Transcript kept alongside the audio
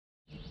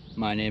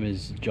My name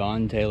is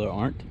John Taylor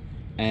Arndt,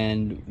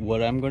 and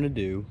what I'm going to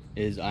do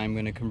is I'm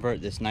going to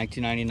convert this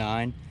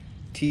 1999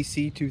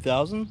 TC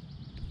 2000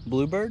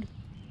 Bluebird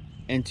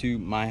into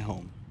my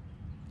home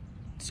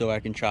so I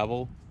can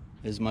travel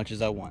as much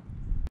as I want.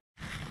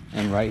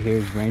 And right here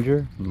is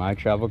Ranger, my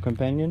travel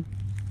companion,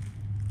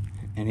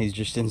 and he's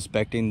just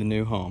inspecting the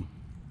new home,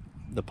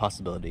 the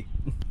possibility.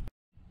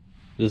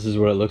 This is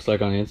what it looks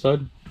like on the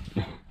inside.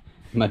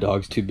 My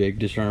dog's too big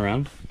to turn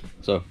around,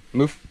 so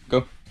move,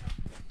 go.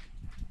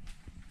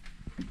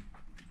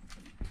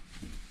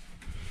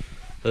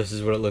 This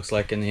is what it looks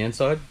like in the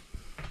inside.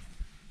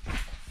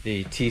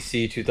 The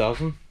TC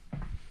 2000.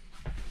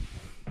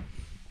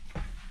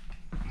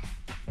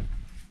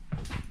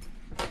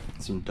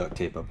 Some duct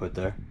tape I put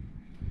there.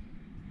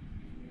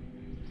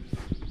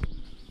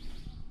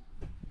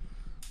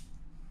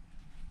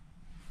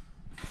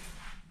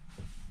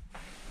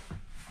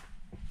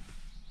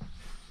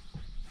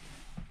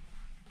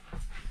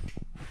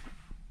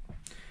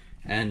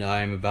 And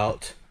I'm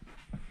about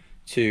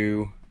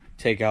to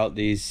take out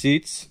these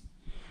seats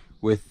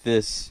with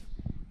this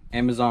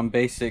Amazon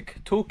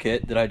Basic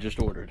toolkit that I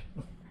just ordered.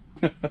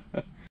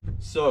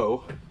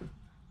 So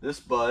this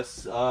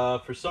bus,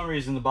 for some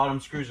reason the bottom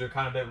screws are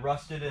kind of a bit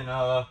rusted and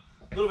a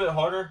little bit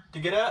harder to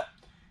get at.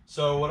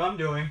 So what I'm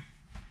doing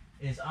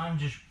is I'm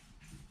just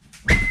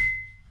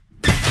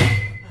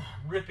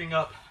ripping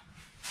up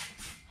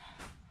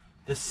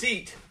the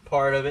seat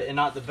part of it and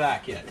not the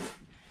back yet.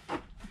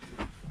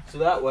 So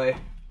that way,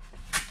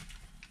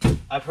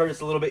 I've heard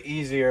it's a little bit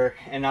easier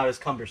and not as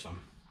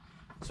cumbersome.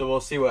 So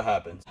we'll see what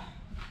happens.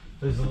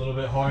 This is a little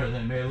bit harder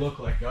than it may look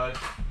like, guys.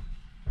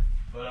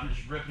 But I'm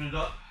just ripping it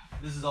up.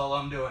 This is all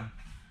I'm doing.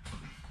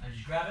 I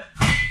just grab it,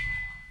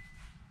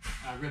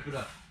 and I rip it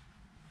up.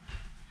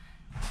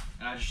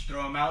 And I just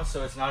throw them out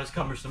so it's not as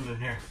cumbersome in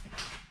here.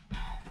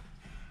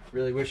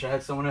 Really wish I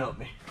had someone to help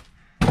me.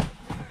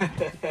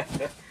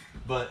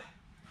 But,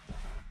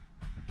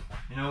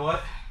 you know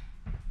what?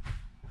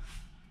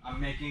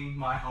 I'm making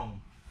my home.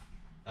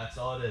 That's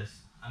all it is.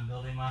 I'm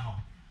building my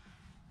home.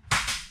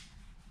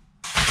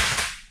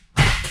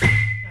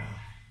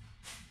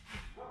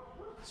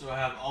 So I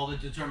have all the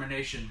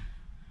determination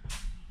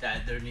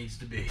that there needs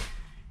to be.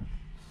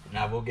 And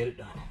I will get it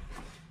done.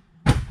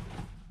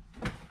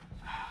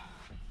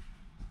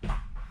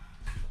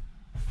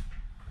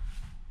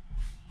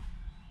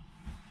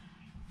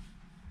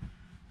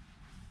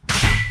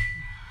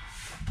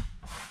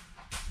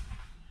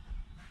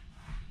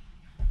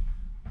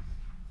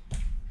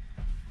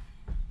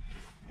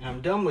 And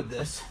I'm done with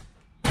this.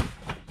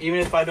 Even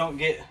if I don't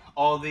get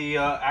all the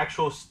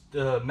actual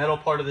metal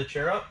part of the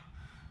chair up,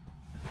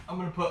 I'm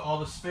gonna put all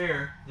the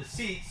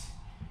seats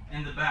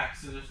in the back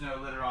so there's no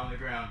litter on the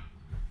ground,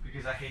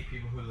 because I hate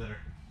people who litter.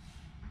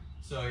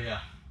 So yeah,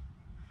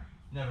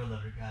 never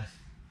litter, guys.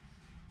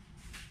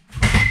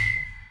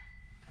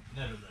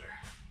 Never litter.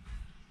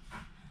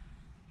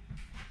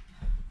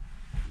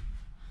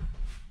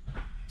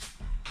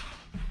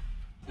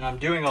 And I'm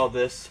doing all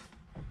this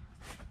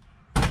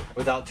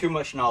without too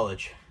much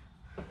knowledge.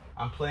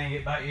 I'm playing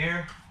it by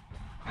ear,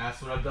 and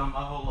that's what I've done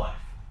my whole life.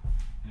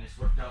 And it's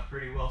worked out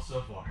pretty well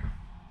so far.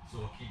 So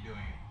we'll keep doing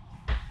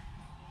it.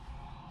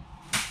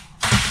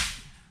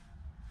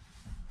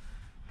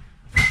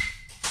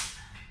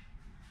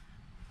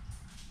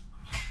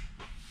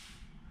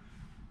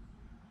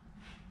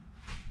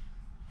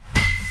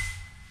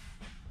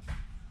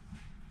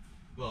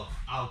 Well,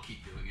 I'll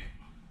keep doing it.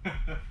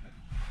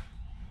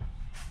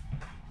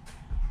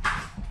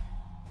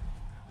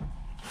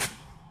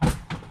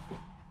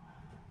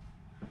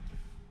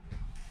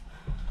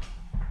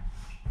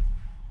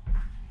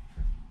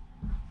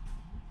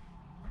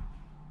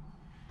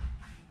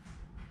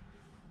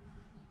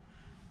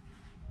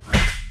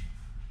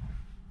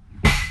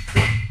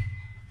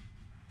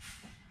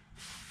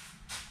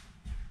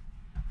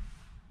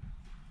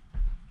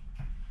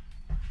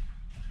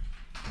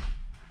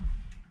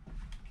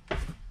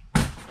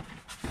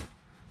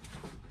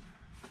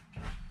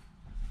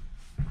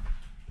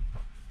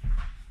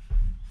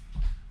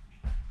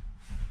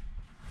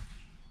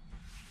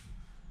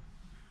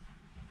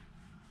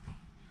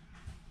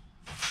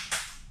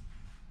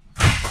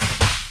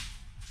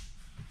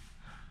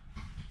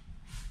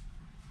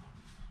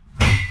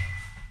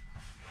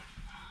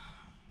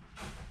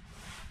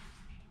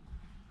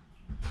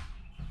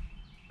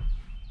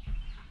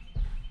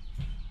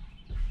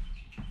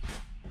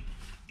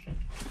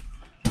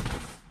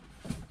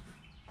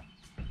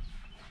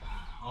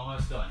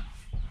 Almost done.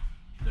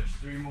 There's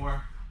three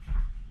more.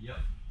 Yep.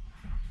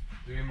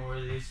 Three more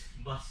of these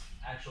bus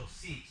actual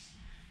seats,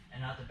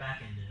 and not the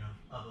back end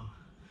of them.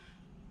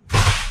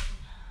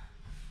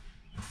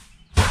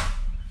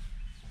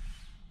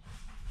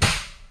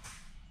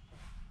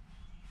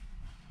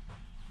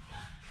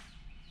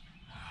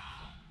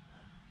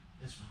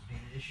 This one's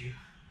being an issue.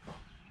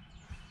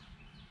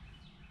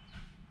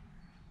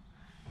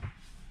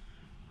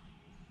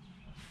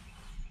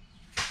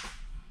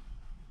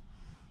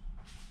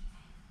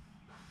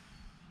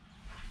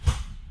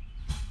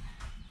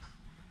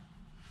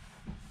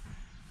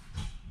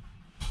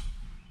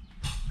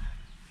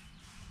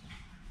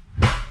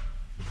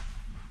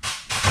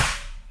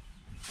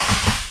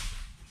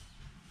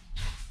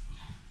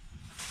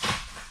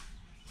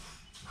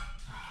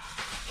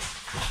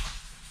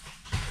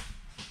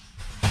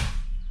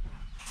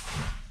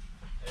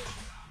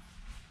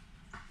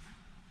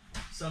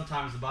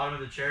 sometimes the bottom of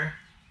the chair,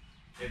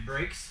 it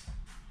breaks,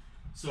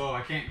 so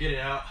I can't get it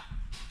out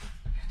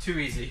too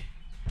easy.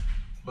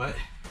 But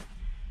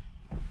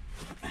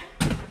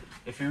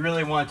if you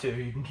really want to,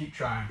 you can keep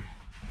trying,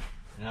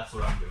 and that's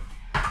what I'm doing.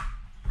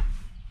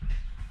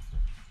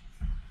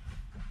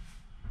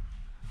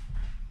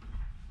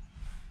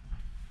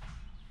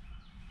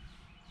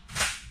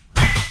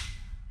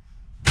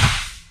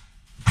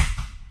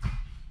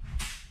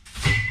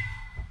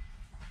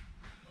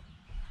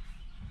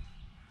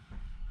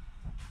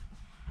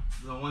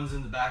 The ones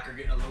in the back are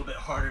getting a little bit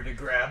harder to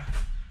grab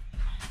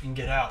and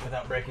get out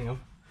without breaking them.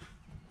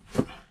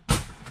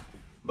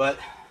 But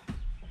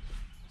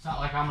it's not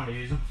like I'm going to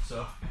use them,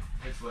 so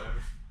it's whatever.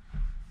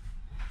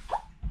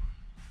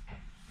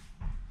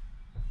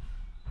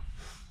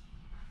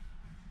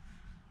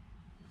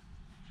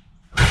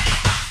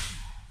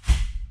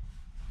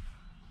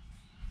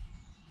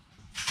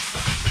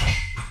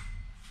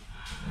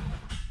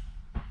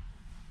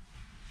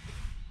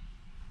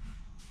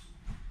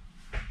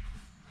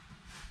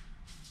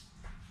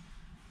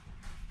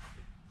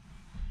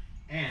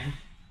 And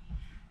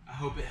I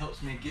hope it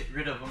helps me get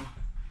rid of them.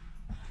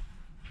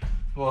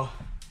 Well,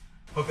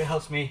 hope it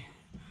helps me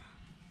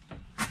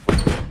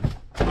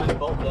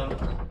unbolt them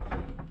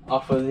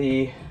off of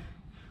the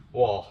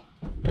wall,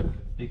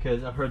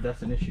 because I've heard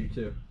that's an issue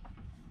too.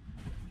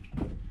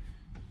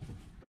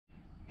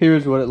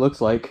 Here's what it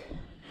looks like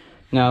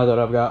now that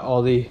I've got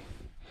all the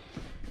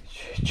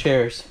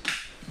chairs,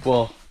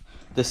 well,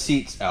 the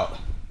seats out.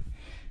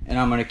 And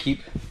I'm gonna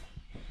keep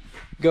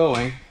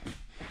going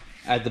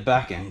at the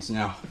back ends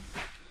now.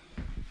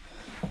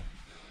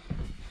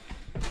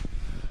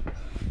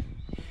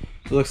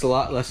 It looks a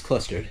lot less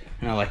clustered,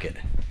 and I like it.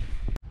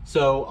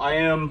 So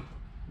I've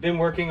been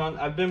working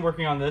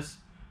on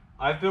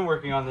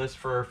this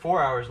for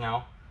 4 hours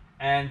now,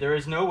 and there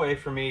is no way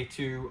for me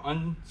to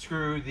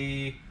unscrew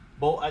the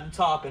bolt at the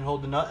top and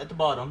hold the nut at the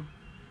bottom.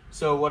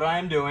 So what I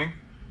am doing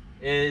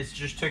is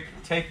just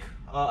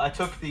I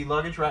took the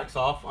luggage racks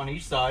off on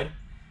each side,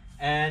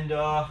 and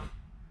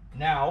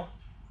now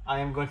I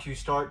am going to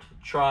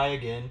try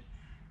again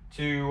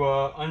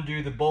to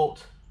undo the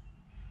bolt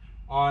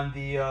on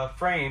the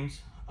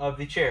frames of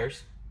the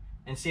chairs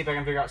and see if I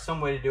can figure out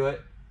some way to do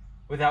it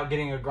without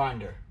getting a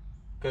grinder,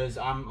 because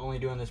I'm only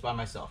doing this by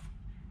myself.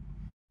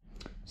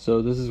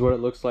 So this is what it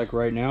looks like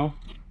right now.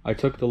 I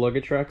took the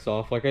luggage racks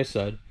off, like I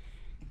said,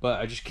 but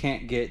I just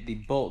can't get the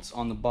bolts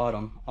on the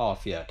bottom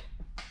off yet.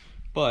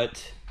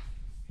 But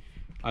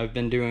I've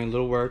been doing a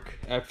little work.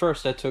 At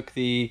first I took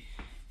the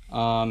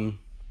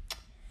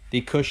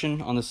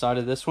cushion on the side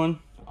of this one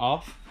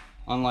off,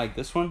 unlike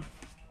this one,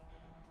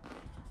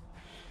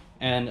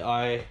 and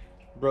I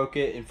broke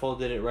it and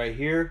folded it right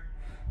here.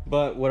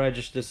 But what I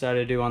just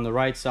decided to do on the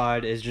right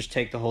side is just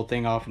take the whole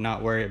thing off and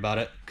not worry about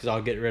it, because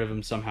I'll get rid of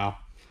them somehow.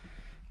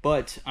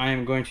 But I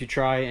am going to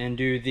try and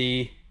do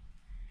the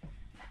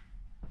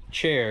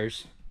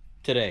chairs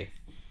today.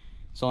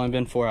 It's only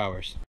been 4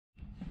 hours.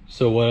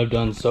 So what I've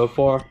done so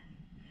far,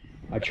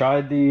 I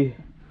tried the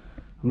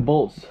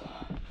bolts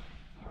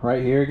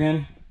right here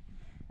again,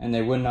 and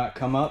they would not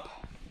come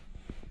up.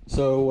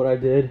 So what I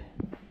did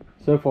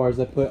so far is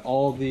I put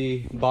all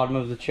the bottom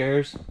of the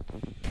chairs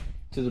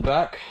to the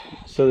back,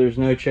 so there's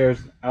no chairs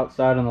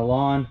outside on the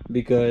lawn,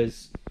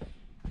 because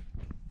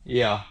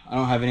yeah, I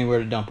don't have anywhere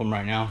to dump them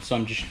right now. So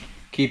I'm just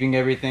keeping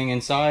everything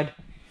inside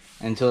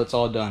until it's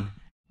all done.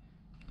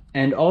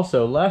 And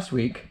also last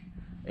week,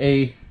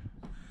 a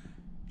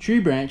tree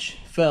branch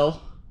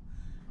fell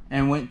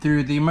and went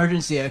through the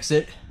emergency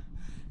exit,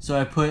 so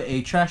I put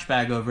a trash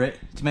bag over it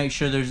to make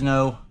sure there's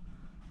no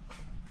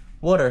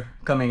water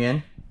coming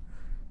in,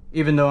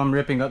 even though I'm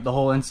ripping up the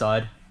whole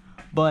inside.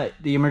 But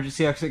the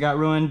emergency exit got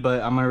ruined,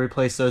 but I'm gonna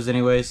replace those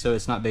anyway, so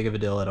it's not big of a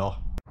deal at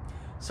all.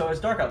 So it's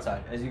dark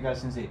outside, as you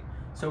guys can see.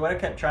 So what I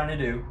kept trying to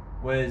do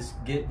was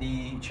get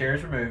the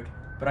chairs removed,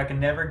 but I could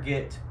never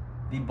get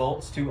the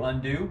bolts to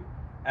undo,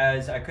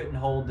 as I couldn't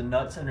hold the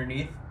nuts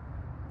underneath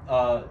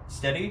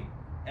steady,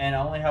 and I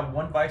only have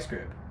one vice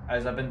grip,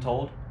 as I've been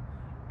told.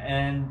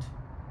 And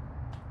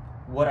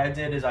what I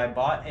did is I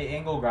bought an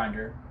angle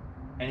grinder,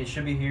 and it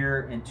should be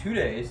here in 2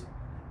 days.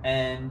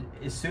 And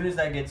as soon as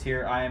that gets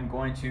here, I am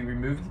going to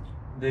remove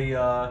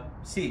the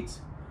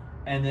seats,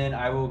 and then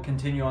I will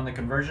continue on the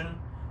conversion,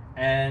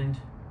 and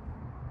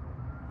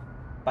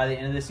by the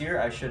end of this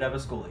year I should have a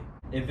Skoolie.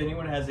 If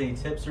anyone has any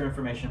tips or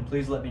information,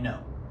 please let me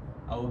know.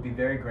 I will be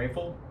very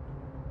grateful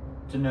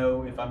to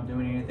know if I'm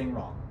doing anything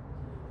wrong.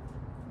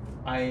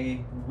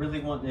 I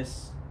really want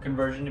this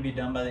conversion to be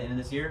done by the end of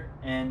this year,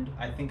 and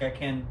I think I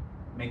can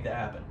make that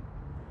happen.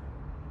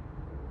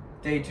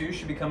 Day 2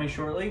 should be coming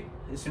shortly.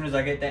 As soon as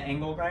I get that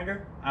angle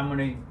grinder, I'm going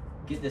to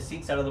get the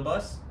seats out of the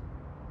bus,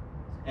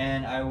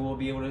 and I will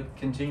be able to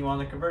continue on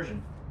the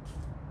conversion.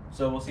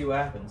 So we'll see what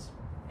happens.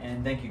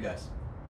 And thank you guys.